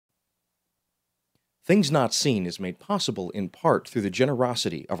Things Not Seen is made possible in part through the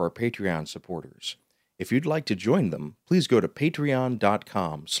generosity of our Patreon supporters. If you'd like to join them, please go to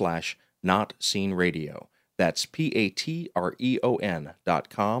patreon.com/notseenradio. That's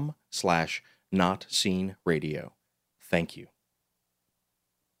patreon.com/notseenradio. Thank you.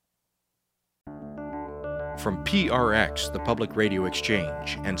 From PRX, the Public Radio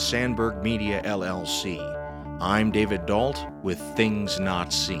Exchange, and Sandberg Media LLC, I'm David Dalt with Things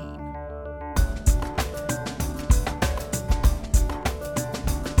Not Seen.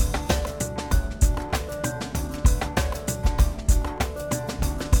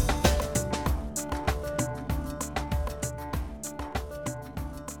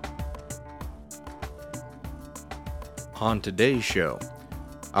 On today's show,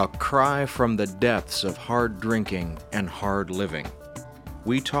 a cry from the depths of hard drinking and hard living.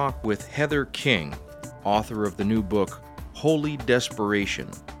 We talk with Heather King, author of the new book, Holy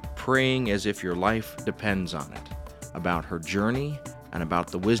Desperation, Praying as If Your Life Depends on It, about her journey and about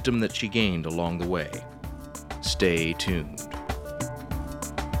the wisdom that she gained along the way. Stay tuned.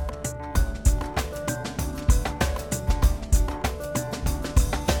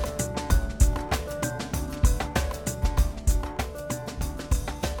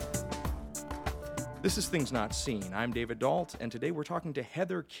 This is Things Not Seen. I'm David Dalt, and today we're talking to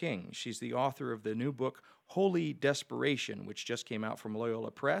Heather King. She's the author of the new book, Holy Desperation, which just came out from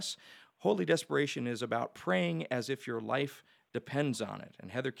Loyola Press. Holy Desperation is about praying as if your life depends on it.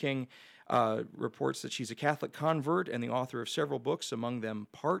 And Heather King reports that she's a Catholic convert and the author of several books, among them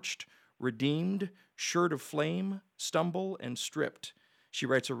Parched, Redeemed, Shirt of Flame, Stumble, and Stripped. She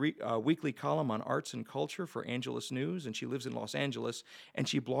writes a weekly column on arts and culture for Angelus News, and she lives in Los Angeles, and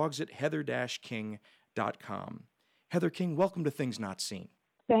she blogs at heather-king.com. Heather King, welcome to Things Not Seen.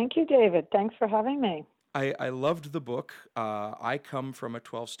 Thank you, David. Thanks for having me. I loved the book. I come from a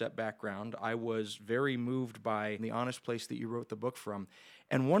 12-step background. I was very moved by the honest place that you wrote the book from.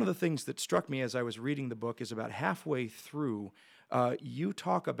 And one of the things that struck me as I was reading the book is about halfway through, you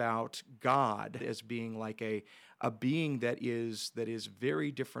talk about God as being like a being that is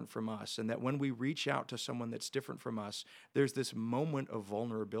very different from us, and that when we reach out to someone that's different from us, there's this moment of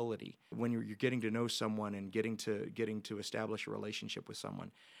vulnerability when you're getting to know someone and getting to establish a relationship with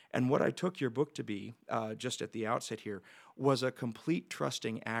someone. And what I took your book to be, just at the outset here, was a complete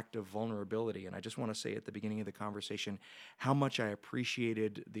trusting act of vulnerability. And I just want to say at the beginning of the conversation how much I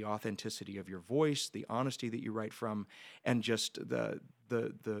appreciated the authenticity of your voice, the honesty that you write from, and just the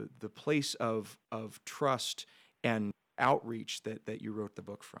place of trust and outreach that you wrote the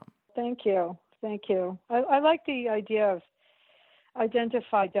book from. Thank you. Thank you. I like the idea of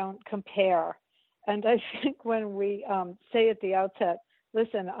identify, don't compare. And I think when we say at the outset,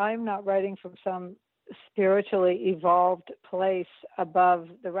 listen, I'm not writing from some spiritually evolved place above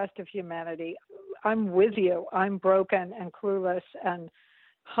the rest of humanity. I'm with you. I'm broken and clueless and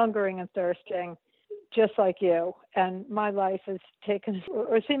hungering and thirsting, just like you. And my life has taken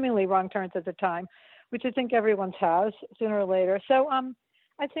or seemingly wrong turns at the time, which I think everyone's has sooner or later. So I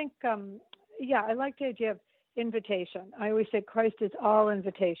think, I like the idea of invitation. I always say Christ is all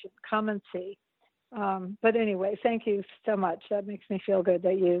invitation. Come and see. But anyway, thank you so much. That makes me feel good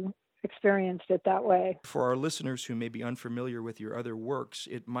that you experienced it that way. For our listeners who may be unfamiliar with your other works,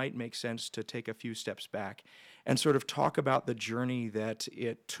 it might make sense to take a few steps back and sort of talk about the journey that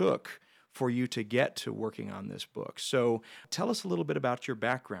it took for you to get to working on this book. So tell us a little bit about your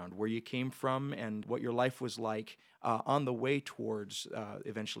background, where you came from, and what your life was like on the way towards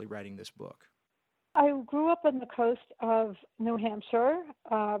eventually writing this book. I grew up on the coast of New Hampshire,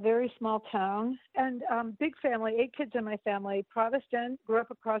 a very small town, and big family, 8 kids in my family, Protestant, grew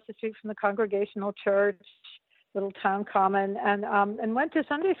up across the street from the Congregational Church, little town common, and went to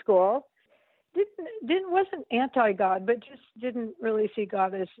Sunday school. Wasn't anti-God, but just didn't really see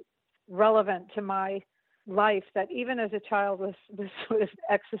God as relevant to my life, that even as a child was sort of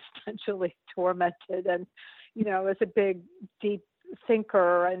existentially tormented, and, as a big, deep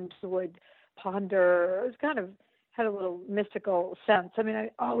thinker and would ponder. It was kind of had a little mystical sense. I mean, I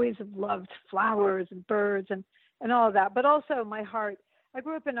always loved flowers and birds and all of that, but also my heart. I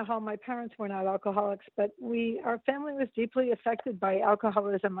grew up in a home, my parents were not alcoholics, but our family was deeply affected by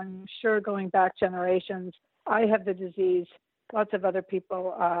alcoholism. I'm sure going back generations. I have the disease. Lots of other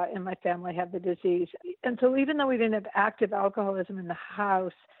people in my family have the disease. And so even though we didn't have active alcoholism in the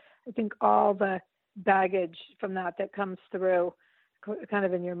house, I think all the baggage from that comes through kind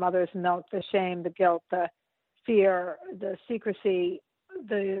of in your mother's milk, the shame, the guilt, the fear, the secrecy,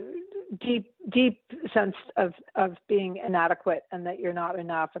 the deep sense of being inadequate and that you're not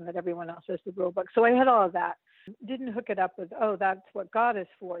enough and that everyone else has the rule book. So I had all of that. Didn't hook it up with, oh, that's what God is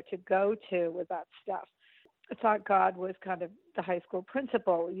for, to go to with that stuff. I thought God was kind of the high school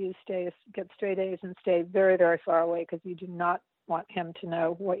principal. You get straight A's and stay very, very far away because you do not want him to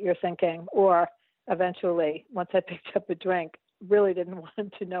know what you're thinking. Or eventually, once I picked up a drink, really didn't want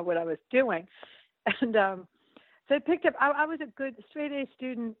him to know what I was doing. And so I picked up, I was a good straight A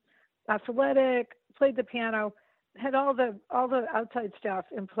student, athletic, played the piano, had all the outside stuff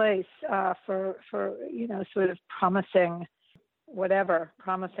in place for sort of promising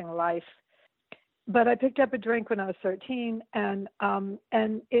life. But I picked up a drink when I was 13, and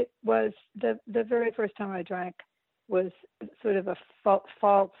it was the very first time I drank was sort of a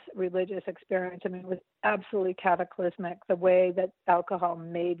false religious experience. I mean, it was absolutely cataclysmic, the way that alcohol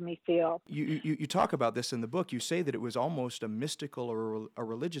made me feel. You talk about this in the book. You say that it was almost a mystical or a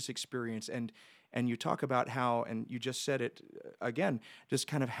religious experience, and you talk about how, and you just said it again, just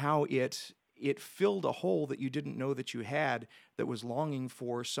kind of how it filled a hole that you didn't know that you had, that was longing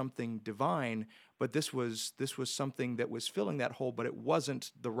for something divine, but this was something that was filling that hole, but it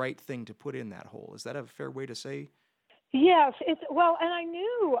wasn't the right thing to put in that hole. Is that a fair way to say? Yes, and I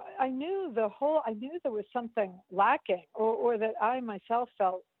knew there was something lacking, or that I myself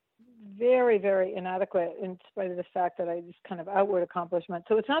felt very, very inadequate in spite of the fact that I just kind of outward accomplishment.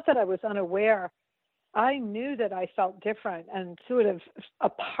 So it's not that I was unaware. I knew that I felt different and sort of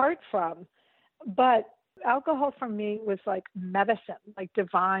apart from, but alcohol for me was like medicine, like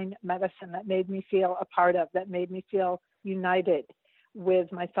divine medicine that made me feel a part of, that made me feel united with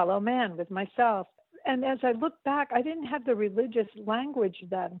my fellow man, with myself. And as I look back, I didn't have the religious language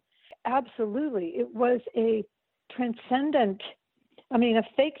then. Absolutely. It was a fake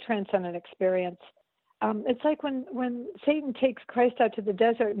transcendent experience. It's like when Satan takes Christ out to the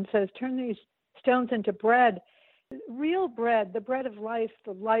desert and says, turn these stones into bread. Real bread, the bread of life,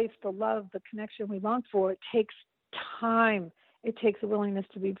 the love, the connection we long for, it takes time. It takes a willingness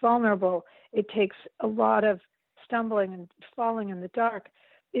to be vulnerable. It takes a lot of stumbling and falling in the dark.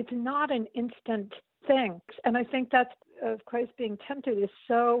 It's not an instant thing. And I think that's Christ being tempted is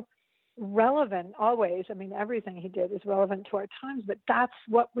so relevant always. I mean, everything he did is relevant to our times, but that's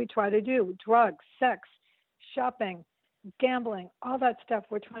what we try to do. Drugs, sex, shopping, gambling, all that stuff.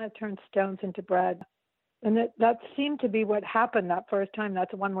 We're trying to turn stones into bread. And that seemed to be what happened that first time.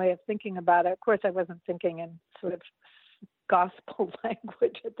 That's one way of thinking about it. Of course, I wasn't thinking in sort of gospel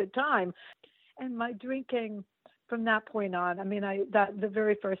language at the time. And my drinking from that point on, I mean, the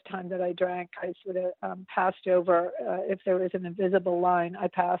very first time that I drank, I sort of passed over. If there was an invisible line, I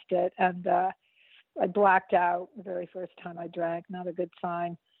passed it, and I blacked out the very first time I drank. Not a good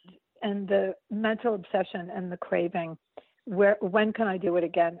sign. And the mental obsession and the craving, when can I do it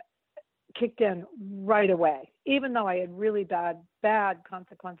again, kicked in right away. Even though I had really bad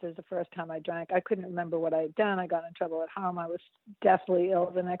consequences the first time I drank, I couldn't remember what I had done. I got in trouble at home. I was deathly ill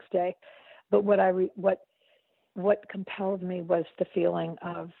the next day. But what compelled me was the feeling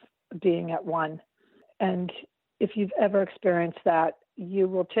of being at one. And if you've ever experienced that, you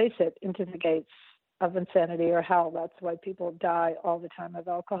will chase it into the gates of insanity or hell. That's why people die all the time of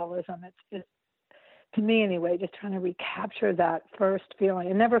alcoholism. It's to me anyway, just trying to recapture that first feeling.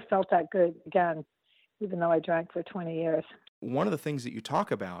 I never felt that good again, even though I drank for 20 years. One of the things that you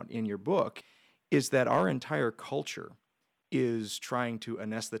talk about in your book is that our entire culture is trying to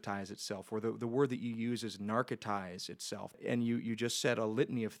anesthetize itself, or the word that you use is narcotize itself. And you just said a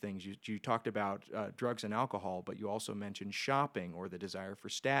litany of things. You talked about drugs and alcohol, but you also mentioned shopping, or the desire for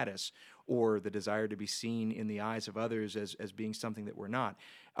status, or the desire to be seen in the eyes of others as being something that we're not.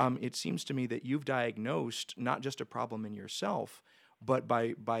 It seems to me that you've diagnosed not just a problem in yourself, but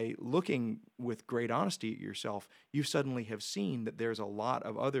by looking with great honesty at yourself, you suddenly have seen that there's a lot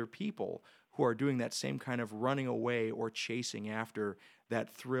of other people who are doing that same kind of running away or chasing after that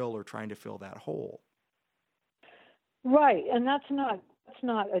thrill or trying to fill that hole. Right, and that's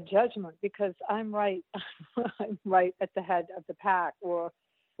not a judgment, because I'm right. I'm right at the head of the pack, or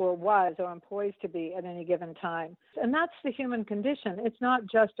I'm poised to be at any given time. And that's the human condition. It's not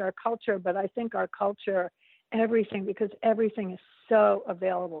just our culture, but I think our culture, everything, because everything is so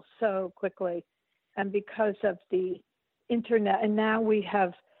available so quickly, and because of the internet, and now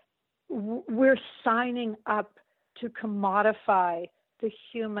we're signing up to commodify the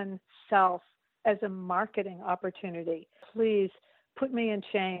human self as a marketing opportunity. Please put me in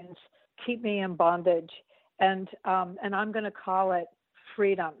chains, keep me in bondage, and I'm going to call it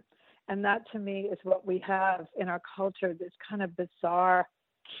freedom. And that, to me, is what we have in our culture, this kind of bizarre,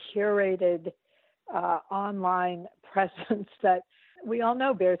 curated online presence that we all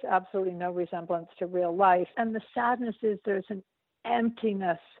know bears absolutely no resemblance to real life. And the sadness is there's an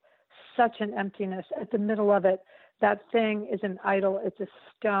emptiness such an emptiness. At the middle of it, that thing is an idol. It's a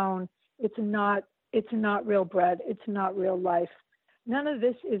stone. It's not real bread. It's not real life. None of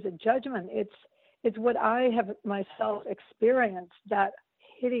this is a judgment. It's what I have myself experienced, that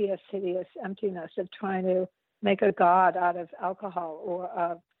hideous emptiness of trying to make a god out of alcohol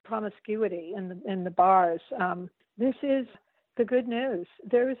or promiscuity in the bars. This is the good news.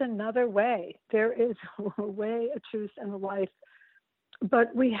 There is another way. There is a way, a truth, and a life.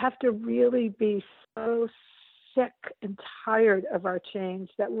 But we have to really be so sick and tired of our chains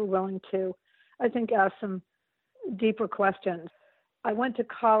that we're willing to, I think, ask some deeper questions. I went to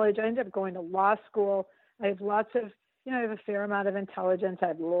college. I ended up going to law school. I have lots of, I have a fair amount of intelligence. I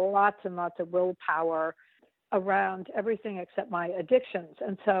have lots and lots of willpower around everything except my addictions.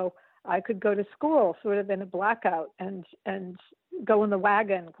 And so I could go to school sort of in a blackout and go in the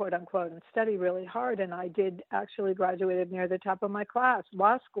wagon, quote unquote, and study really hard. And I did actually graduated near the top of my class,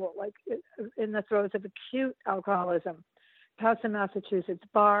 law school, like in the throes of acute alcoholism, passed a Massachusetts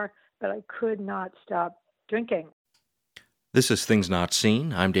bar, but I could not stop drinking. This is Things Not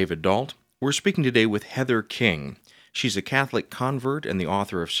Seen. I'm David Dault. We're speaking today with Heather King. She's a Catholic convert and the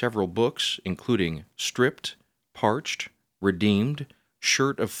author of several books, including Stripped, Parched, Redeemed,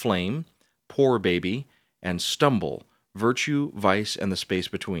 Shirt of Flame, Poor Baby, and Stumble, Virtue, Vice, and the Space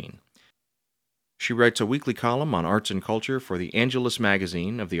Between. She writes a weekly column on arts and culture for the Angelus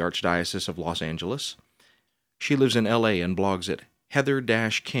magazine of the Archdiocese of Los Angeles. She lives in L.A. and blogs at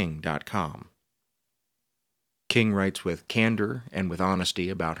heather-king.com. King writes with candor and with honesty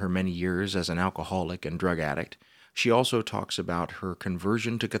about her many years as an alcoholic and drug addict. She also talks about her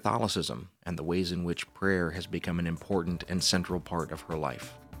conversion to Catholicism and the ways in which prayer has become an important and central part of her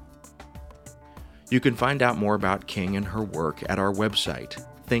life. You can find out more about King and her work at our website,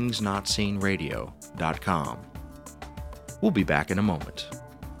 thingsnotseenradio.com. We'll be back in a moment.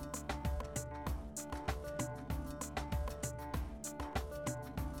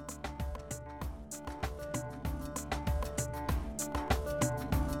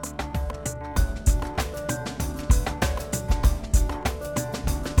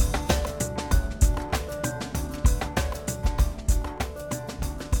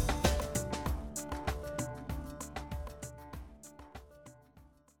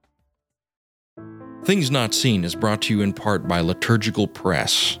 Things Not Seen is brought to you in part by Liturgical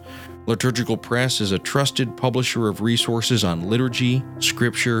Press. Liturgical Press is a trusted publisher of resources on liturgy,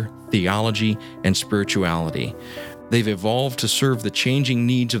 scripture, theology, and spirituality. They've evolved to serve the changing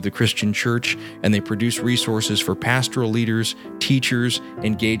needs of the Christian church, and they produce resources for pastoral leaders, teachers,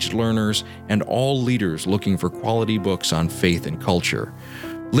 engaged learners, and all leaders looking for quality books on faith and culture.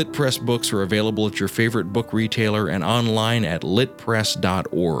 Lit Press books are available at your favorite book retailer and online at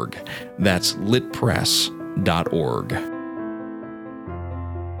litpress.org. That's litpress.org.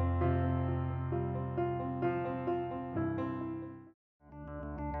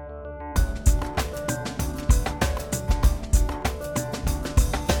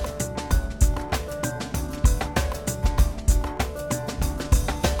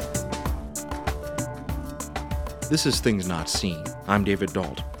 This is Things Not Seen. I'm David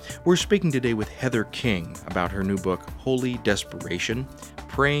Dault. We're speaking today with Heather King about her new book, Holy Desperation,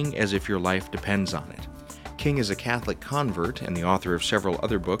 Praying as If Your Life Depends on It. King is a Catholic convert and the author of several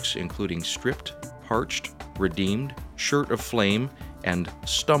other books, including Stripped, Parched, Redeemed, Shirt of Flame, and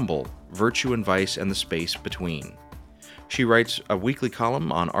Stumble, Virtue and Vice and the Space Between. She writes a weekly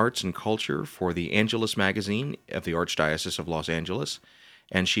column on arts and culture for the Angelus magazine of the Archdiocese of Los Angeles,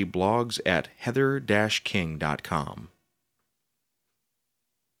 and she blogs at heather-king.com.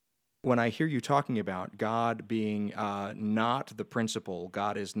 When I hear you talking about God being not the principal,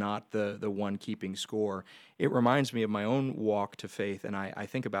 God is not the one keeping score, it reminds me of my own walk to faith, and I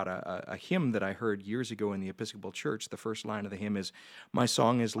think about a hymn that I heard years ago in the Episcopal Church. The first line of the hymn is, "My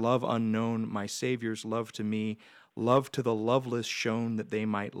song is love unknown, my Savior's love to me, love to the loveless shown that they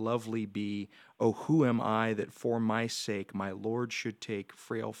might lovely be. Oh, who am I that for my sake my Lord should take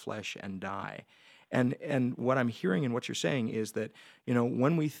frail flesh and die?" And what I'm hearing and what you're saying is that,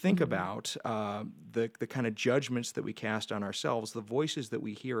 when we think about the kind of judgments that we cast on ourselves, the voices that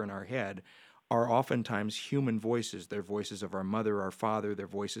we hear in our head are oftentimes human voices. They're voices of our mother, our father, they're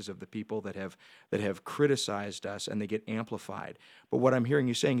voices of the people that have criticized us, and they get amplified. But what I'm hearing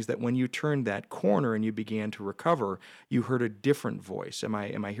you saying is that when you turned that corner and you began to recover, you heard a different voice. Am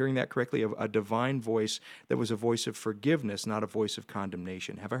I hearing that correctly? A divine voice that was a voice of forgiveness, not a voice of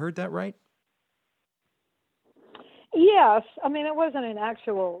condemnation. Have I heard that right? Yes, I mean, it wasn't an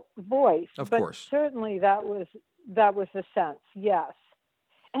actual voice, Of but course. certainly that was the sense. Yes,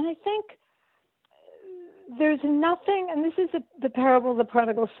 and I think there's nothing, and this is the parable of the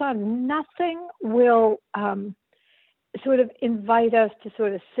prodigal son, nothing will sort of invite us to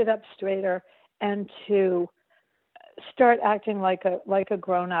sort of sit up straighter and to start acting like a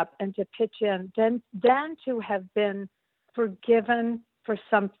grown up and to pitch in than to have been forgiven for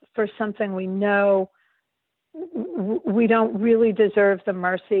something we know we don't really deserve the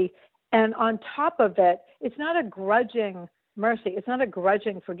mercy. And on top of it, it's not a grudging mercy. It's not a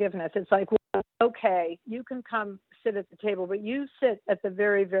grudging forgiveness. It's like, well, okay, you can come sit at the table, but you sit at the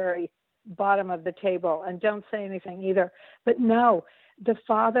very, very bottom of the table and don't say anything either. But no, the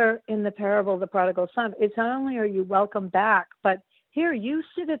father in the parable of the prodigal son, it's not only are you welcome back, but here, you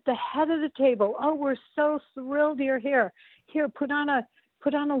sit at the head of the table. Oh, we're so thrilled you're here. Here, put on a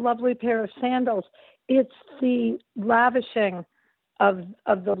lovely pair of sandals. It's the lavishing of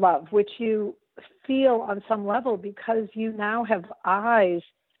the love, which you feel on some level because you now have eyes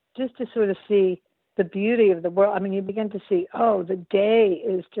just to sort of see the beauty of the world. I mean, you begin to see, oh, the day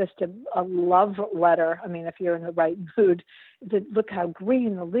is just a love letter. I mean, if you're in the right mood, look how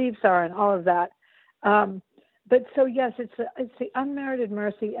green the leaves are and all of that. But so, yes, it's the unmerited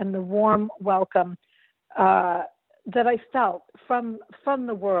mercy and the warm welcome that I felt from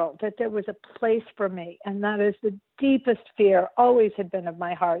the world, that there was a place for me. And that is the deepest fear always had been of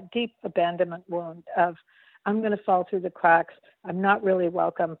my heart, deep abandonment wound of I'm going to fall through the cracks. I'm not really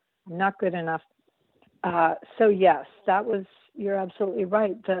welcome. I'm not good enough. So, yes, that was, you're absolutely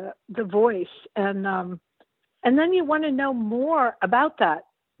right, the voice. And then you want to know more about that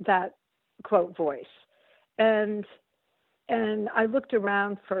quote voice. And I looked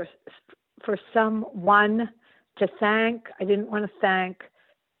around for someone to thank. I didn't want to thank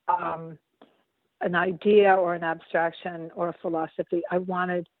an idea or an abstraction or a philosophy. I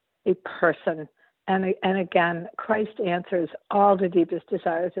wanted a person. And again, Christ answers all the deepest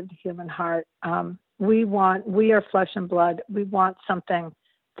desires of the human heart. We are flesh and blood. We want something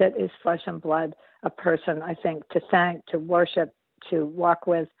that is flesh and blood, a person, I think, to thank, to worship, to walk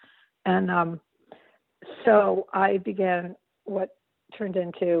with. And so I began what turned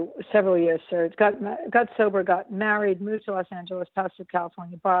into several years search, got sober, got married, moved to Los Angeles, passed the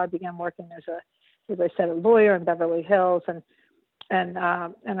California bar, began working as a lawyer in Beverly Hills, and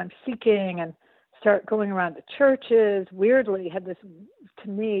I'm seeking and start going around to churches. Weirdly, had this, to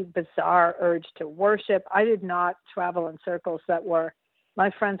me, bizarre urge to worship. I did not travel in circles my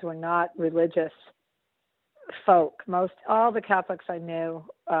friends were not religious folk. All the Catholics I knew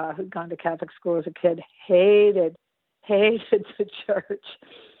who'd gone to Catholic school as a kid hated the church.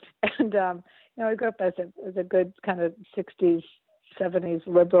 And I grew up as a good kind of 60s, 70s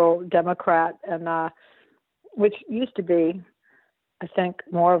liberal Democrat, and which used to be, I think,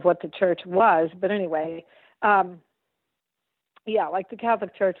 more of what the church was. But anyway, like the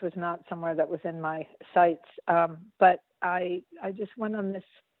Catholic Church was not somewhere that was in my sights. But I just went on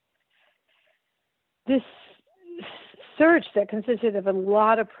this search that consisted of a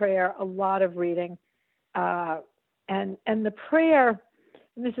lot of prayer, a lot of reading, and the prayer.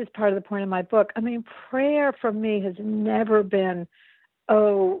 And this is part of the point of my book. I mean, prayer for me has never been,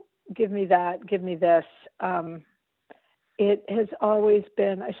 oh, give me that, give me this. It has always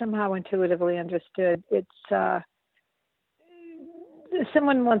been, I somehow intuitively understood. It's,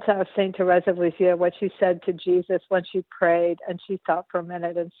 someone once asked St. Teresa of Lisieux what she said to Jesus when she prayed, and she thought for a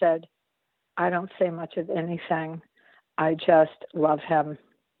minute and said, I don't say much of anything. I just love him.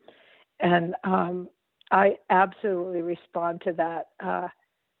 And I absolutely respond to that.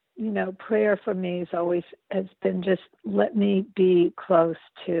 Prayer for me has been just let me be close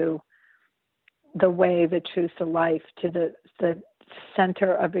to the way, the truth, the life, to the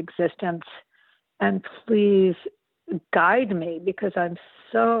center of existence. And please guide me, because I'm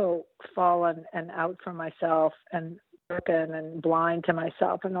so fallen and out for myself and broken and blind to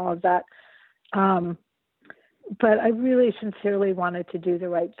myself and all of that. But I really sincerely wanted to do the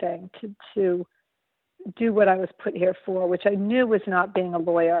right thing, to do what I was put here for, which I knew was not being a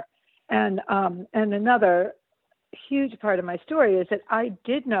lawyer. And another huge part of my story is that I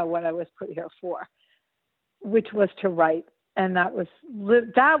did know what I was put here for, which was to write. And that was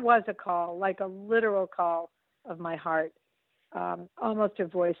a call, like a literal call of my heart, almost a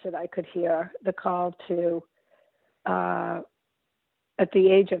voice that I could hear, the call to, at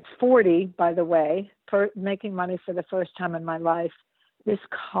the age of 40, by the way, for making money for the first time in my life, this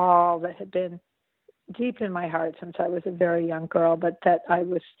call that had been deep in my heart since I was a very young girl, but that I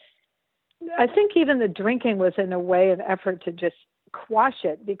think even the drinking was in a way an effort to just quash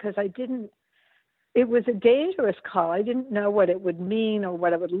it, because it was a dangerous call. I didn't know what it would mean or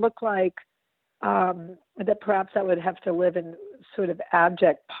what it would look like, that perhaps I would have to live in sort of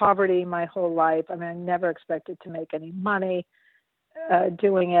abject poverty my whole life. I mean, I never expected to make any money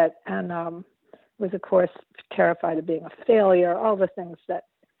doing it, and was, of course, terrified of being a failure, all the things that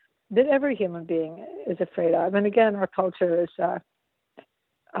every human being is afraid of. And again, our culture is,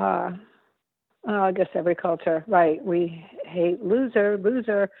 I guess every culture, right? We hate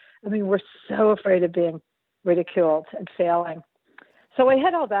loser. I mean, we're so afraid of being ridiculed and failing. So I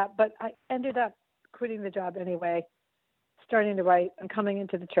had all that, but I ended up quitting the job anyway, starting to write and coming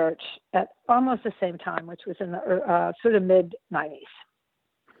into the church at almost the same time, which was in the sort of mid-90s.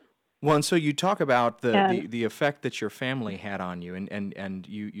 Well, and so you talk about the effect that your family had on you, and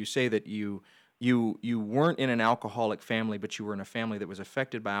you say that you weren't in an alcoholic family, but you were in a family that was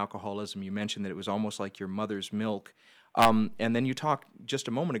affected by alcoholism. You mentioned that it was almost like your mother's milk. And then you talked just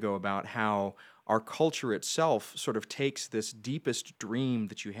a moment ago about how our culture itself sort of takes this deepest dream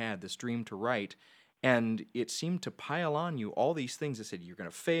that you had, this dream to write, and it seemed to pile on you all these things that said you're going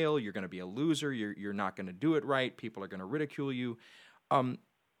to fail, you're going to be a loser, you're not going to do it right, people are going to ridicule you.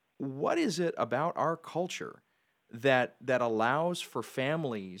 What is it about our culture that allows for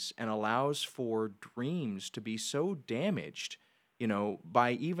families and allows for dreams to be so damaged,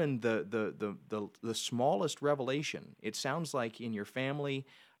 by even the smallest revelation? It sounds like in your family,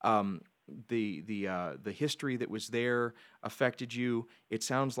 the history that was there affected you. It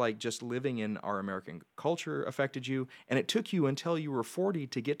sounds like just living in our American culture affected you, and it took you until you were 40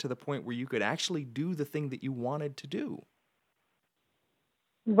 to get to the point where you could actually do the thing that you wanted to do.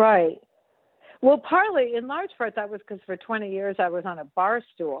 Right. Well, partly, in large part, that was because for 20 years I was on a bar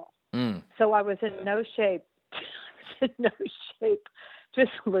stool. So I was in no shape.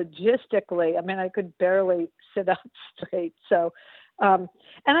 Just logistically. I mean, I could barely sit up straight. So, and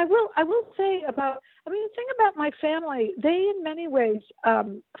I will say the thing about my family, they in many ways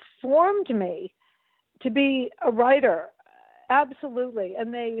formed me to be a writer, absolutely,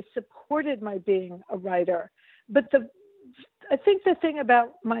 and they supported my being a writer. But I think the thing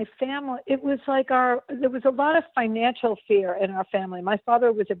about my family, it was like there was a lot of financial fear in our family. My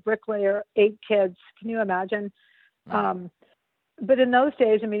father was a bricklayer, 8 kids. Can you imagine? But in those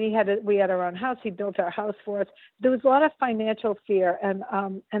days, I mean, we had our own house. He built our house for us. There was a lot of financial fear and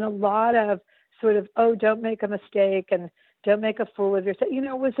a lot of sort of, oh, don't make a mistake and don't make a fool of yourself.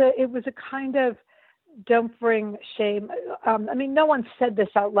 It was a kind of don't bring shame. I mean, no one said this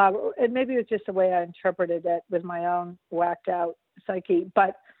out loud. Maybe it was just the way I interpreted it with my own whacked out psyche.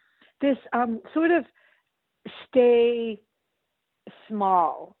 But this sort of stay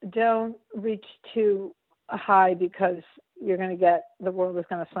small. Don't reach too high because you're going to the world is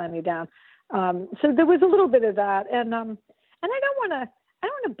going to slam you down. So there was a little bit of that. And I don't want to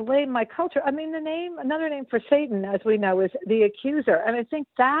blame my culture. I mean, another name for Satan, as we know, is the accuser. And I think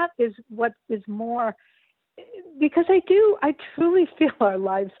that is what is more, because I truly feel our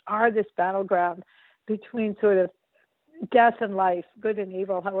lives are this battleground between sort of death and life, good and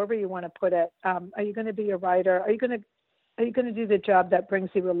evil, however you want to put it. Are you going to be a writer? Are you going to do the job that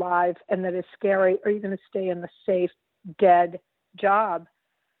brings you alive and that is scary? Or are you going to stay in the safe, dead job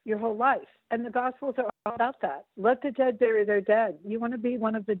your whole life? And the Gospels are all about that. Let the dead bury their dead. You want to be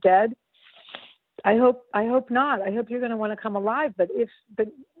one of the dead? I hope not. I hope you're going to want to come alive, but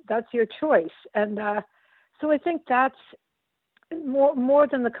that's your choice. And so I think that's more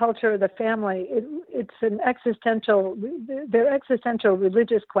than the culture of the family. It's they're existential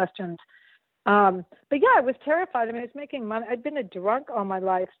religious questions. But yeah, I was terrified. I mean, I was making money. I'd been a drunk all my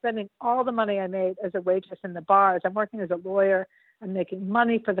life, spending all the money I made as a waitress in the bars. I'm working as a lawyer. I'm making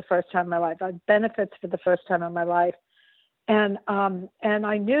money for the first time in my life. I had benefits for the first time in my life. And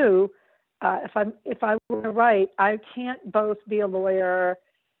I knew if I were to write, I can't both be a lawyer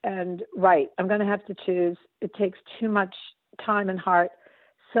and write. I'm going to have to choose. It takes too much time and heart.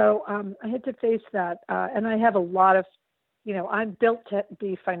 So I had to face that. And I have a lot of, I'm built to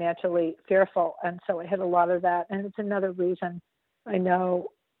be financially fearful. And so I had a lot of that. And it's another reason I know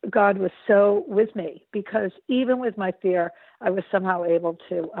God was so with me, because even with my fear, I was somehow able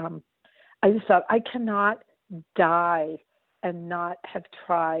to, I just thought, I cannot die and not have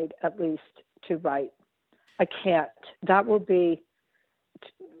tried at least to write. I can't. That will be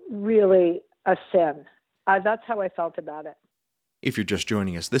really a sin. That's how I felt about it. If you're just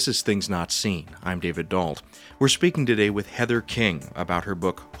joining us, this is Things Not Seen. I'm David Dault. We're speaking today with Heather King about her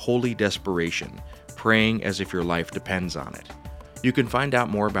book, Holy Desperation, Praying as if Your Life Depends on It. You can find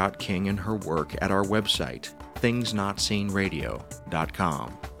out more about King and her work at our website,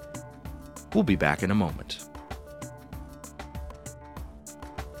 thingsnotseenradio.com. We'll be back in a moment.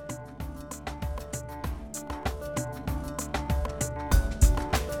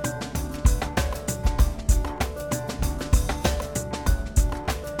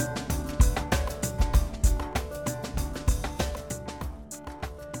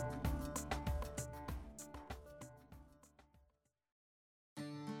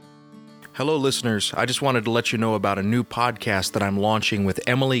 Hello, listeners. I just wanted to let you know about a new podcast that I'm launching with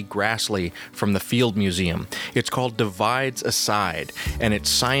Emily Grassley from the Field Museum. It's called Divides Aside, and it's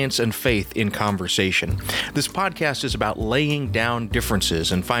science and faith in conversation. This podcast is about laying down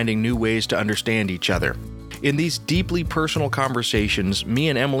differences and finding new ways to understand each other. In these deeply personal conversations, me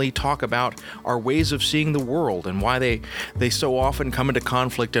and Emily talk about our ways of seeing the world and why they so often come into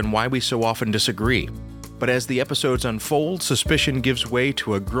conflict and why we so often disagree. But as the episodes unfold, suspicion gives way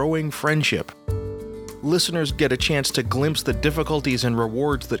to a growing friendship. Listeners get a chance to glimpse the difficulties and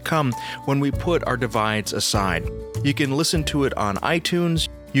rewards that come when we put our divides aside. You can listen to it on iTunes.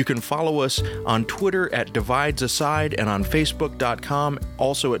 You can follow us on Twitter at Divides Aside and on Facebook.com,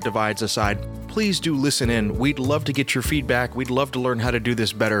 also at Divides Aside. Please do listen in. We'd love to get your feedback. We'd love to learn how to do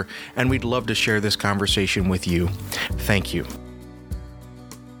this better, and we'd love to share this conversation with you. Thank you.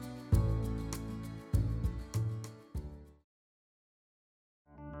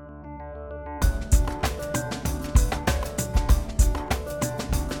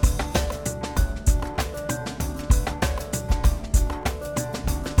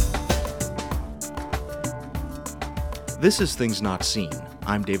 This is Things Not Seen.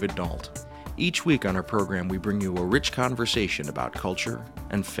 I'm David Dault. Each week on our program, we bring you a rich conversation about culture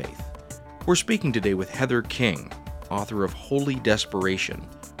and faith. We're speaking today with Heather King, author of Holy Desperation,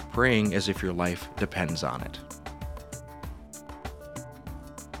 Praying as if Your Life Depends on It.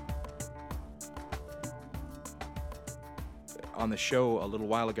 On the show a little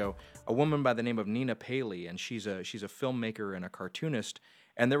while ago, a woman by the name of Nina Paley, and she's a filmmaker and a cartoonist,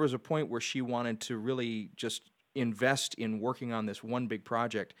 and there was a point where she wanted to really just invest in working on this one big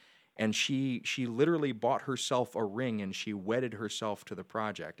project, and she literally bought herself a ring and she wedded herself to the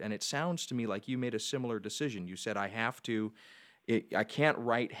project. And it sounds to me like you made a similar decision. You said, I can't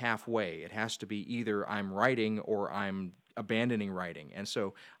write halfway. It has to be either I'm writing or I'm abandoning writing. And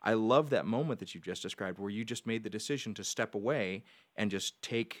so I love that moment that you just described where you just made the decision to step away and just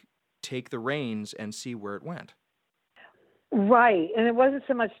take the reins and see where it went. Right. And it wasn't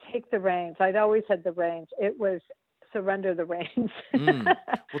so much take the reins. I'd always had the reins. It was surrender the reins.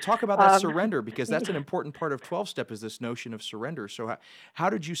 We'll talk about that surrender, because that's an important part of 12-step, is this notion of surrender. So how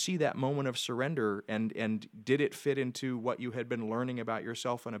did you see that moment of surrender, and did it fit into what you had been learning about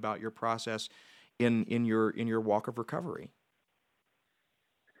yourself and about your process in your walk of recovery?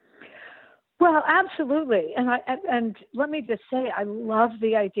 Well, absolutely. And let me just say, I love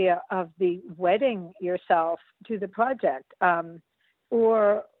the idea of the wedding yourself to the project.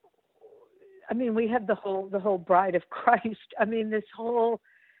 We have the whole Bride of Christ.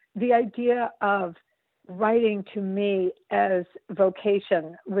 The idea of writing to me as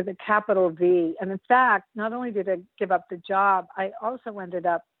vocation with a capital V. And in fact, not only did I give up the job, I also ended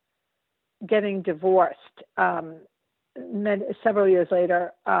up getting divorced. Several years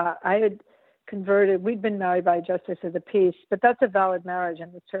later, I had converted. We'd been married by justice of the peace, but that's a valid marriage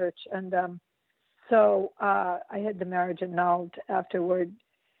in the church. And so I had the marriage annulled afterward.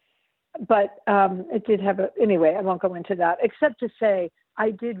 But it did have anyway, I won't go into that, except to say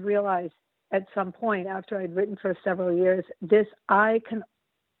I did realize at some point after I'd written for several years,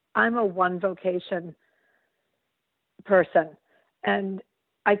 I'm a one vocation person, and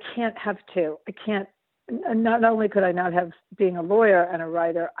I can't have two. I can't. Not only could I not have being a lawyer and a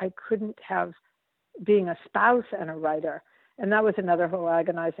writer, I couldn't have being a spouse and a writer. And that was another whole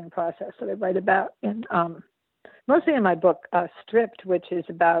agonizing process that I write about mostly in my book, Stripped, which is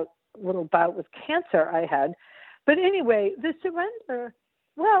about a little bout with cancer I had. But anyway, the surrender,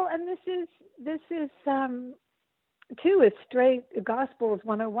 well, and this is too, is straight Gospels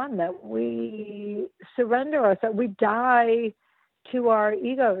 101, that we surrender ourselves. We die to our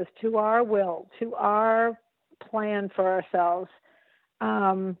egos, to our will, to our plan for ourselves.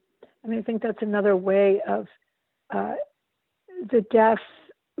 I think that's another way of the death.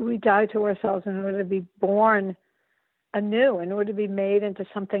 We die to ourselves in order to be born anew, in order to be made into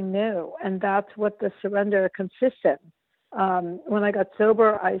something new. And that's what the surrender consists in. When I got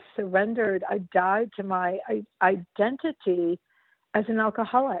sober, I surrendered. I died to my identity as an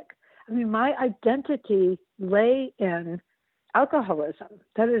alcoholic. My identity lay in alcoholism.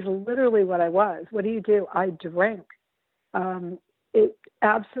 That is literally what I was. What do? I drank. It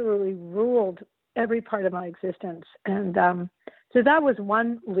absolutely ruled every part of my existence. And so that was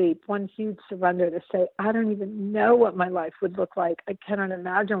one leap, one huge surrender, to say, I don't even know what my life would look like. I cannot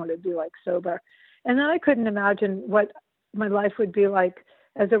imagine what it'd be like sober. And then I couldn't imagine what my life would be like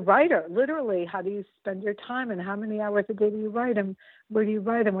as a writer. Literally, how do you spend your time, and how many hours a day do you write, and where do you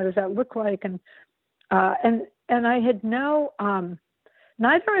write, and what does that look like? And I had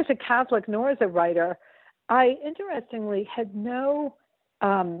neither as a Catholic nor as a writer, I interestingly had no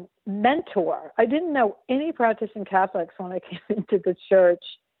mentor. I didn't know any practicing Catholics when I came into the church,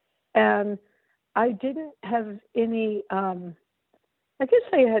 and I didn't have any. I guess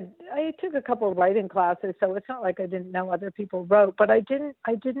I took a couple of writing classes, so it's not like I didn't know other people wrote, but I didn't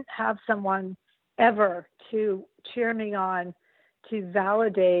have someone ever to cheer me on, to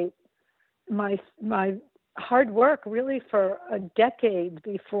validate my hard work really for a decade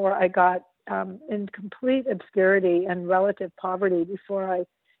before I got in complete obscurity and relative poverty before I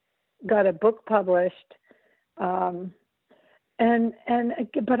got a book published. But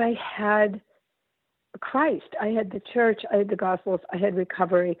I had Christ, I had the church, I had the Gospels, I had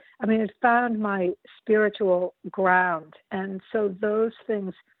recovery. I mean, it found my spiritual ground. And so those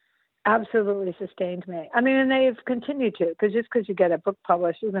things absolutely sustained me. I mean, and they've continued to, because just because you get a book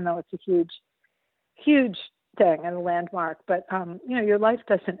published, even though it's a huge, huge thing and a landmark, but, your life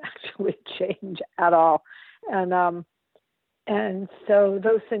doesn't actually change at all. And so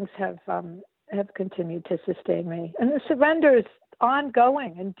those things have continued to sustain me. And the surrender is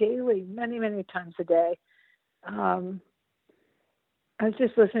ongoing and daily, many, many times a day. I was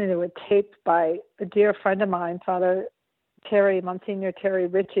just listening to a tape by a dear friend of mine, Monsignor Terry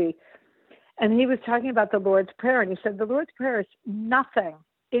Ritchie, and he was talking about the Lord's Prayer, and he said the Lord's Prayer is nothing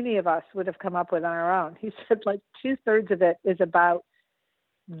any of us would have come up with on our own. He said like 2/3 of it is about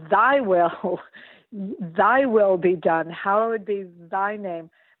thy will be done, hallowed be thy name.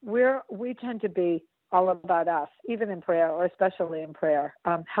 We tend to be all about us, even in prayer, or especially in prayer.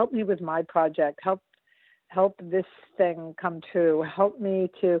 Help me with my project. Help this thing come true. Help me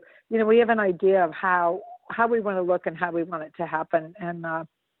to, we have an idea of how we want to look and how we want it to happen. And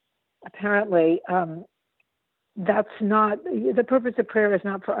apparently, that's not, the purpose of prayer is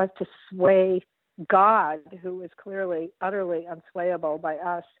not for us to sway God, who is clearly, utterly unswayable by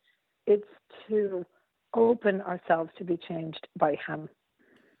us. It's to open ourselves to be changed by Him.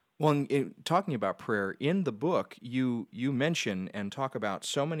 Well, talking about prayer, in the book, you mention and talk about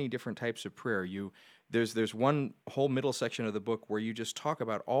so many different types of prayer. There's one whole middle section of the book where you just talk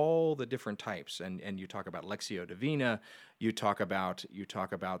about all the different types, and you talk about Lectio Divina, you talk about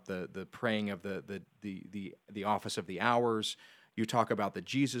the praying of the office of the hours, you talk about the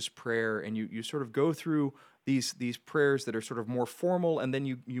Jesus prayer, and you sort of go through these prayers that are sort of more formal, and then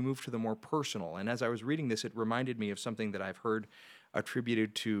you move to the more personal. And as I was reading this, it reminded me of something that I've heard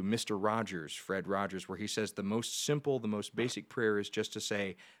attributed to Mr. Rogers, Fred Rogers, where he says the most simple, the most basic prayer is just to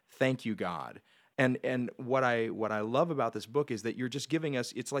say, "Thank you, God." And what I love about this book is that you're just giving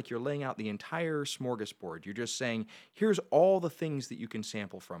us, it's like you're laying out the entire smorgasbord. You're just saying, here's all the things that you can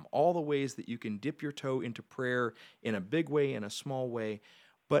sample from, all the ways that you can dip your toe into prayer in a big way, in a small way.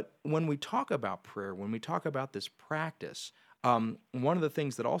 But when we talk about prayer, when we talk about this practice, one of the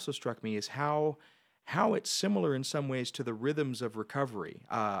things that also struck me is how it's similar in some ways to the rhythms of recovery.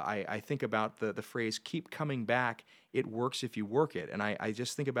 I think about the phrase, keep coming back, it works if you work it. And I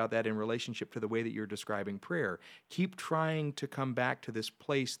just think about that in relationship to the way that you're describing prayer. Keep trying to come back to this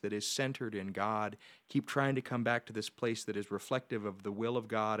place that is centered in God. Keep trying to come back to this place that is reflective of the will of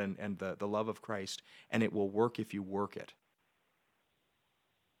God and the love of Christ, and it will work if you work it.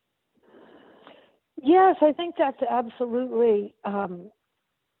 Yes, I think that's absolutely...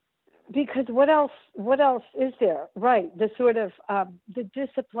 because what else is there? Right. The sort of the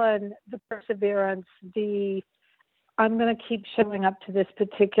discipline, the perseverance, I'm going to keep showing up to this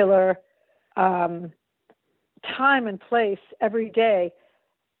particular time and place every day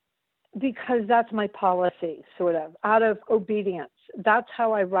because that's my policy, sort of, out of obedience. That's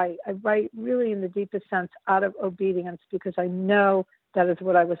how I write. I write really in the deepest sense out of obedience because I know that is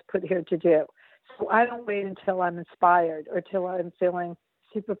what I was put here to do. So I don't wait until I'm inspired or till I'm feeling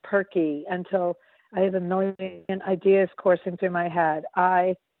super perky, until I have a million ideas coursing through my head.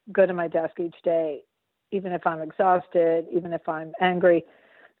 I go to my desk each day, even if I'm exhausted, even if I'm angry.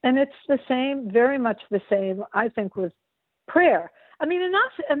 And it's the same, very much the same, I think, with prayer. I mean, and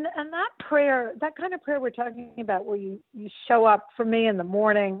that prayer, that kind of prayer we're talking about, where you show up, for me in the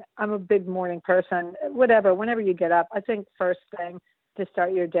morning, I'm a big morning person, whenever you get up, I think first thing to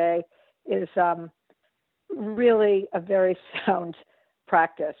start your day is really a very sound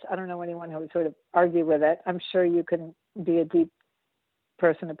practice. I don't know anyone who would sort of argue with it. I'm sure you can be a deep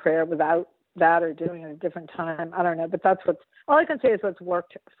person of prayer without that or doing it at a different time. I don't know, but all I can say is what's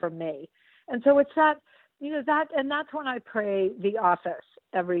worked for me. And so it's that, and that's when I pray the office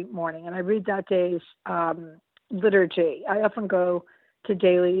every morning, and I read that day's liturgy. I often go to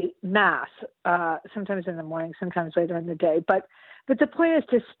daily mass, sometimes in the morning, sometimes later in the day. But the point is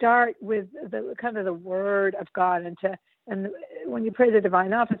to start with the kind of the word of God, and when you pray the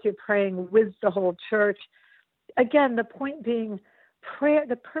divine office, you're praying with the whole church. Again, the point being, prayer,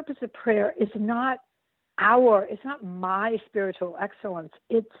 the purpose of prayer is not it's not my spiritual excellence.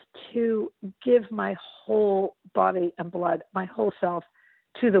 It's to give my whole body and blood, my whole self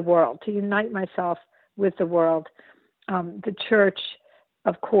to the world, to unite myself with the world, the church,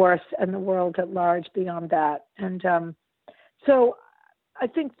 of course, and the world at large beyond that. And so I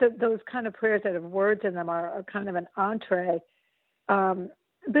think that those kind of prayers that have words in them are kind of an entree.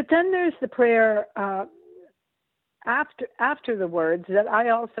 But then there's the prayer after the words that I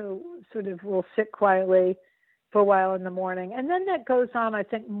also sort of will sit quietly for a while in the morning. And then that goes on, I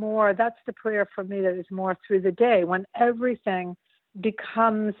think, more. That's the prayer for me that is more through the day, when everything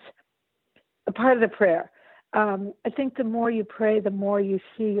becomes a part of the prayer. I think the more you pray, the more you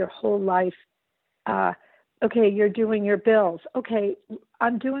see your whole life. Okay, you're doing your bills. Okay,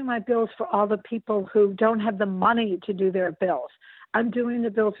 I'm doing my bills for all the people who don't have the money to do their bills. I'm doing the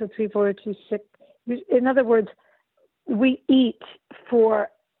bills for people who are too sick. In other words, we eat for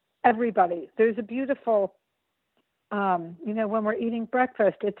everybody. There's a beautiful, when we're eating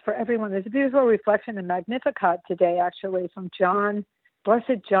breakfast, it's for everyone. There's a beautiful reflection in Magnificat today, actually, from John,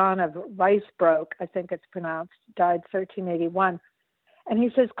 Blessed John of Ricebroke, I think it's pronounced, died 1381. And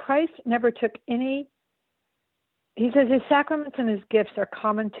he says, he says his sacraments and his gifts are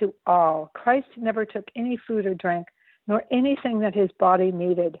common to all. Christ never took any food or drink, nor anything that his body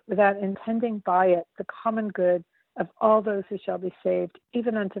needed, without intending by it the common good of all those who shall be saved,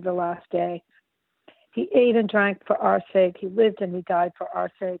 even unto the last day. He ate and drank for our sake. He lived and he died for our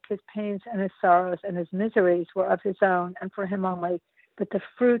sake. His pains and his sorrows and his miseries were of his own and for him only. But the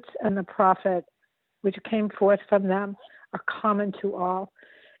fruits and the profit which came forth from them are common to all.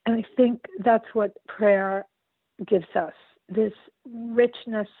 And I think that's what prayer gives us, this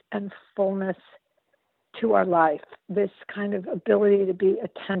richness and fullness to our life, this kind of ability to be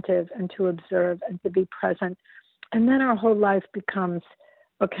attentive and to observe and to be present. And then our whole life becomes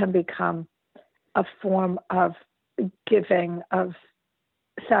or can become a form of giving, of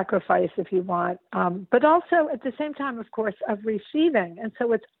sacrifice, if you want, but also at the same time, of course, of receiving. And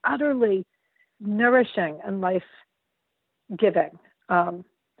so it's utterly nourishing and life-giving.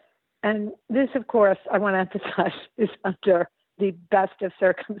 And this, of course, I want to emphasize, is under the best of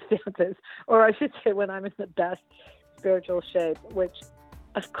circumstances, or I should say when I'm in the best spiritual shape, which,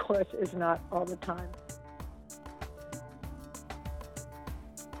 of course, is not all the time.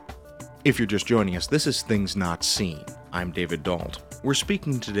 If you're just joining us, this is Things Not Seen. I'm David Dault. We're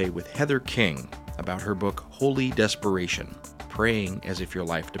speaking today with Heather King about her book, Holy Desperation, Praying as if Your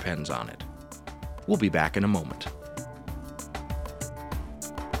Life Depends on It. We'll be back in a moment.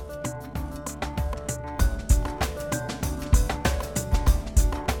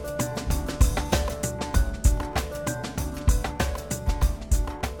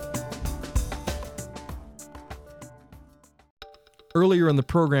 Earlier in the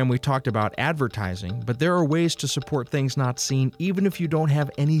program, we talked about advertising, but there are ways to support Things Not Seen even if you don't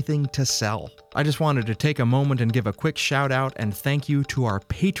have anything to sell. I just wanted to take a moment and give a quick shout out and thank you to our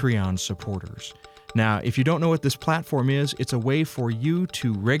Patreon supporters. Now, if you don't know what this platform is, it's a way for you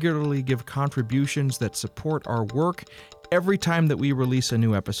to regularly give contributions that support our work every time that we release a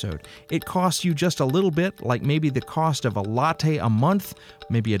new episode. It costs you just a little bit, like maybe the cost of a latte a month,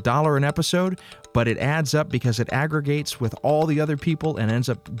 maybe $1 an episode, but it adds up because it aggregates with all the other people and ends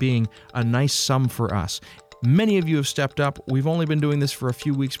up being a nice sum for us. Many of you have stepped up. We've only been doing this for a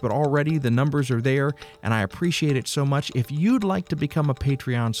few weeks, but already the numbers are there, and I appreciate it so much. If you'd like to become a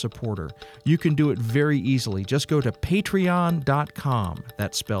Patreon supporter, you can do it very easily. Just go to patreon.com.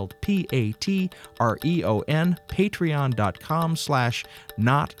 That's spelled Patreon,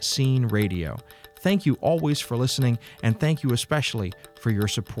 patreon.com/notseenradio. Thank you always for listening, and thank you especially for your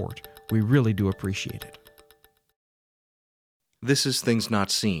support. We really do appreciate it. This is Things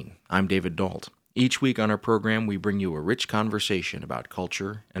Not Seen. I'm David Dault. Each week on our program, we bring you a rich conversation about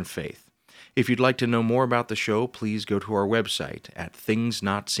culture and faith. If you'd like to know more about the show, please go to our website at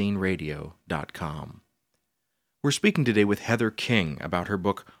thingsnotseenradio.com. We're speaking today with Heather King about her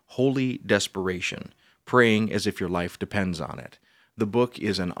book, Holy Desperation, Praying as if Your Life Depends on It. The book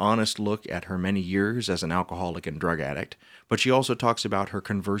is an honest look at her many years as an alcoholic and drug addict, but she also talks about her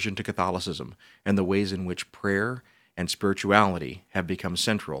conversion to Catholicism and the ways in which prayer and spirituality have become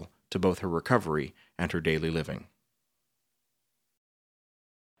central to both her recovery and her daily living.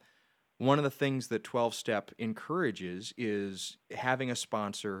 One of the things that 12-Step encourages is having a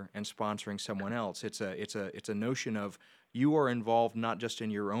sponsor and sponsoring someone else. It's a notion of you are involved not just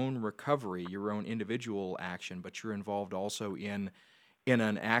in your own recovery, your own individual action, but you're involved also in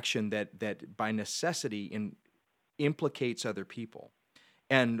an action that by necessity implicates other people.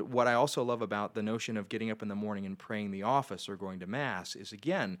 And what I also love about the notion of getting up in the morning and praying the office or going to mass is,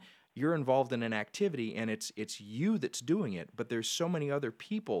 again, you're involved in an activity and it's you that's doing it, but there's so many other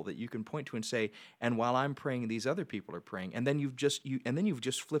people that you can point to and say, and while I'm praying, these other people are praying. And then you've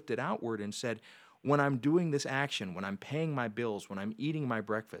just flipped it outward and said, when I'm doing this action, when I'm paying my bills, when I'm eating my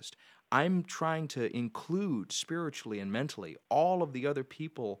breakfast, I'm trying to include spiritually and mentally all of the other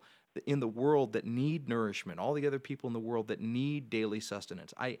people in the world that need nourishment, all the other people in the world that need daily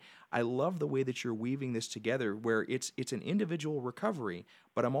sustenance. I love the way that you're weaving this together, where it's an individual recovery,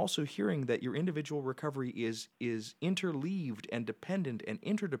 but I'm also hearing that your individual recovery is interleaved and dependent and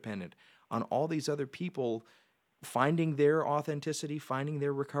interdependent on all these other people finding their authenticity, finding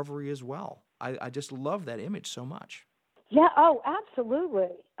their recovery as well. I just love that image so much. Yeah. Oh, absolutely.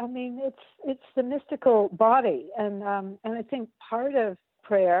 I mean, it's the mystical body, and I think part of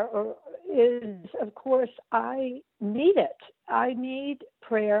prayer is, of course, I need it. I need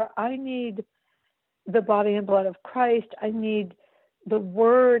prayer. I need the body and blood of Christ. I need the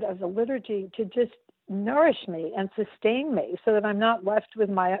word of the liturgy to just nourish me and sustain me, so that I'm not left with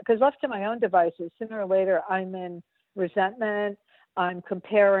because left to my own devices, sooner or later I'm in resentment. I'm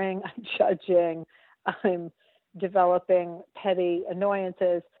comparing. I'm judging. I'm developing petty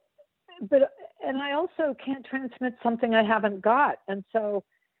annoyances, and I also can't transmit something I haven't got. And so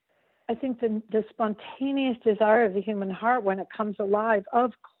I think the spontaneous desire of the human heart, when it comes alive,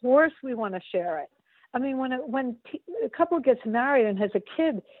 of course we want to share it. I mean, when a couple gets married and has a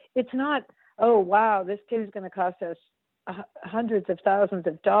kid, it's not, oh, wow, this kid is going to cost us hundreds of thousands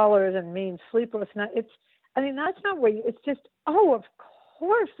of dollars and mean sleepless nights. That's not where it's just, oh, of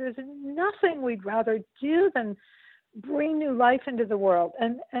course, there's nothing we'd rather do than bring new life into the world.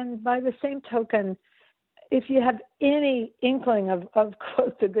 And by the same token, if you have any inkling of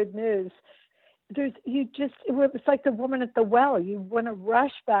quote, the good news, it's like the woman at the well. You want to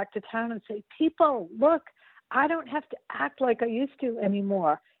rush back to town and say, people, look, I don't have to act like I used to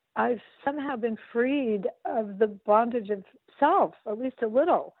anymore. I've somehow been freed of the bondage of self, at least a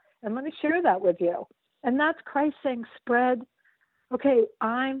little. And let me share that with you. And that's Christ saying, spread. Okay,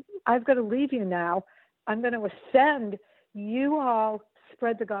 I've got to leave you now. I'm going to ascend. You all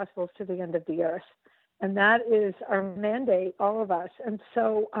spread the gospels to the end of the earth. And that is our mandate, all of us. And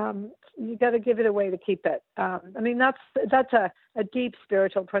so you got to give it away to keep it. That's a deep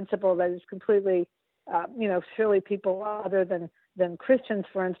spiritual principle that is completely, surely people other than Christians,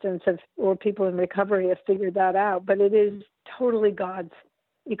 for instance, or people in recovery have figured that out. But it is totally God's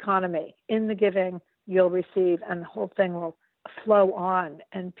economy. In the giving, you'll receive, and the whole thing will flow on,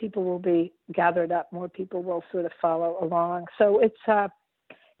 and people will be gathered up. More people will sort of follow along. So it's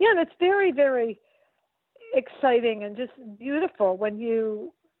it's very, very exciting and just beautiful when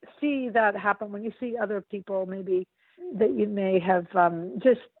you see that happen, when you see other people maybe that you may have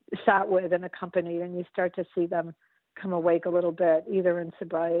just sat with and accompanied, and you start to see them come awake a little bit, either in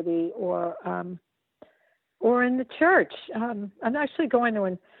sobriety or in the church. I'm actually going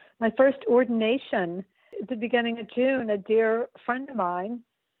to my first ordination at the beginning of June. A dear friend of mine,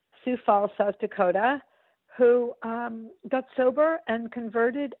 Sioux Falls, South Dakota, who got sober and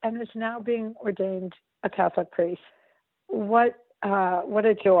converted and is now being ordained a Catholic priest. What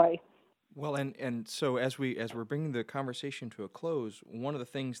a joy! Well, and so as we're bringing the conversation to a close, one of the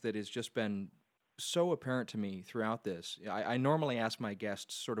things that has just been so apparent to me throughout this, I normally ask my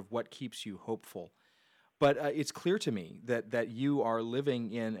guests sort of what keeps you hopeful, but it's clear to me that you are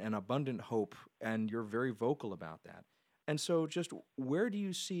living in an abundant hope, and you're very vocal about that. And so, just where do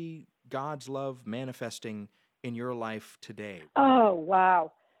you see God's love manifesting in your life today? Oh,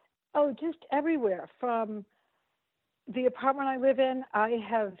 wow. Oh, just everywhere. From the apartment I live in, I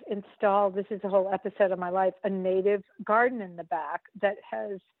have installed, this is a whole episode of my life, a native garden in the back that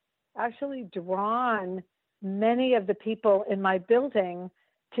has actually drawn many of the people in my building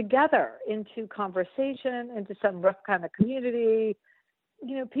together into conversation, into some rough kind of community.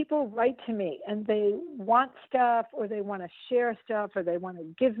 People write to me and they want stuff, or they want to share stuff, or they want to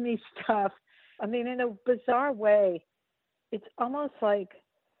give me stuff. In a bizarre way, it's almost like,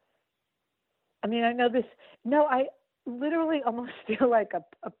 I literally almost feel like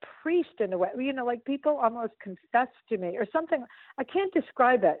a priest in a way, like people almost confess to me or something. I can't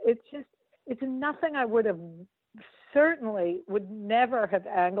describe it. It's nothing I would never have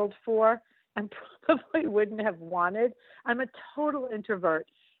angled for, and probably wouldn't have wanted. I'm a total introvert,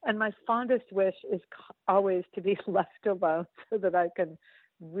 and my fondest wish is always to be left alone so that I can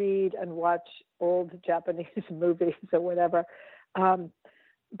read and watch old Japanese movies or whatever.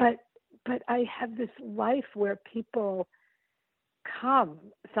 But I have this life where people come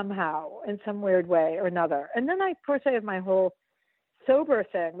somehow in some weird way or another. And then of course I have my whole sober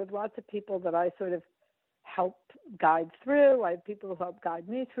thing with lots of people that I sort of help guide through. I have people who help guide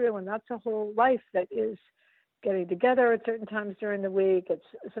me through, and that's a whole life that is getting together at certain times during the week. It's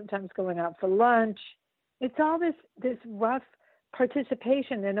sometimes going out for lunch. It's all this rough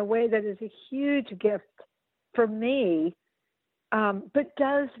participation in a way that is a huge gift for me, but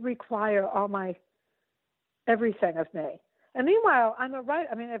does require all my everything of me. And meanwhile, I'm a writer.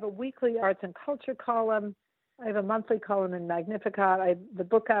 I mean, I have a weekly arts and culture column. I have a monthly column in Magnificat. I have the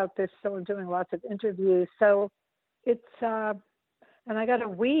book out there, so I'm doing lots of interviews. So it's, and I got to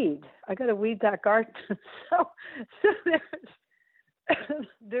weed. I got to weed that garden. so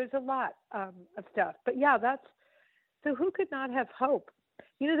there's a lot of stuff. But yeah, so who could not have hope?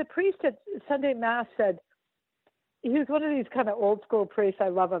 You know, the priest at Sunday Mass said, he was one of these kind of old school priests. I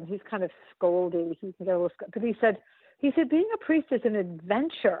love him. He's kind of scoldy. He can get a little, but he said, being a priest is an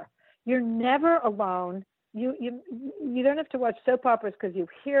adventure. You're never alone. You don't have to watch soap operas because you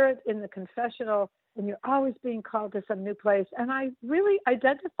hear it in the confessional, and you're always being called to some new place. And I really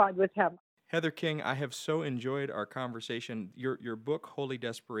identified with him. Heather King, I have so enjoyed our conversation. Your book, Holy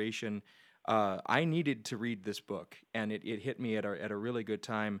Desperation, I needed to read this book, and it hit me at a really good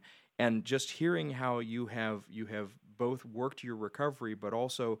time. And just hearing how you have both worked your recovery, but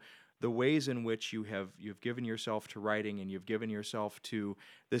also the ways in which you've given yourself to writing, and you've given yourself to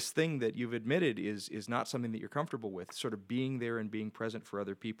this thing that you've admitted is not something that you're comfortable with, sort of being there and being present for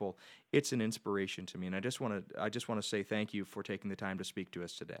other people. It's an inspiration to me, and I just want to say thank you for taking the time to speak to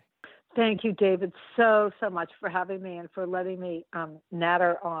us today. Thank you, David, so much for having me and for letting me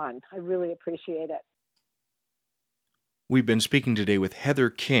natter on. I really appreciate it. We've been speaking today with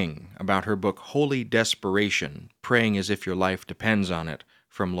Heather King about her book, Holy Desperation, Praying as If Your Life Depends on It,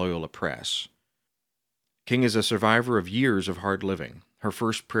 from Loyola Press. King is a survivor of years of hard living. Her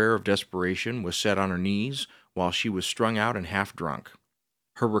first prayer of desperation was said on her knees while she was strung out and half drunk.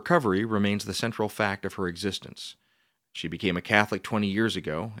 Her recovery remains the central fact of her existence. She became a Catholic 20 years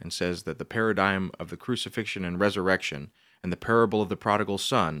ago and says that the paradigm of the crucifixion and resurrection and the parable of the prodigal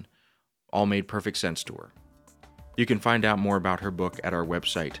son all made perfect sense to her. You can find out more about her book at our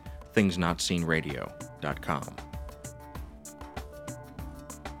website, thingsnotseenradio.com.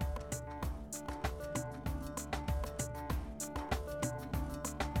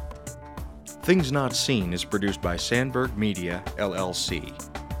 Things Not Seen is produced by Sandberg Media, LLC.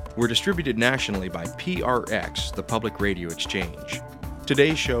 We're distributed nationally by PRX, the Public Radio Exchange.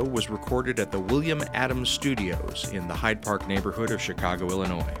 Today's show was recorded at the William Adams Studios in the Hyde Park neighborhood of Chicago,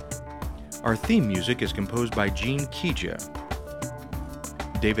 Illinois. Our theme music is composed by Gene Kija.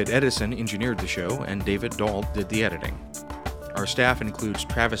 David Edison engineered the show, and David Dault did the editing. Our staff includes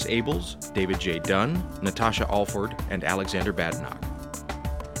Travis Abels, David J. Dunn, Natasha Alford, and Alexander Badenoch.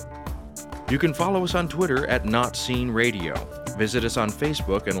 You can follow us on Twitter at Not Seen Radio. Visit us on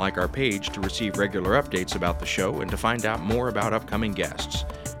Facebook and like our page to receive regular updates about the show and to find out more about upcoming guests.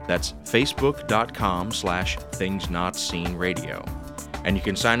 That's facebook.com/thingsnotseenradio. And you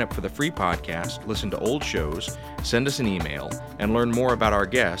can sign up for the free podcast, listen to old shows, send us an email, and learn more about our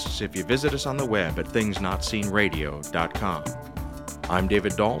guests if you visit us on the web at thingsnotseenradio.com. I'm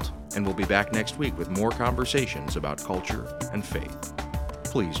David Dault, and we'll be back next week with more conversations about culture and faith.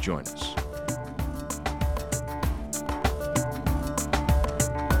 Please join us.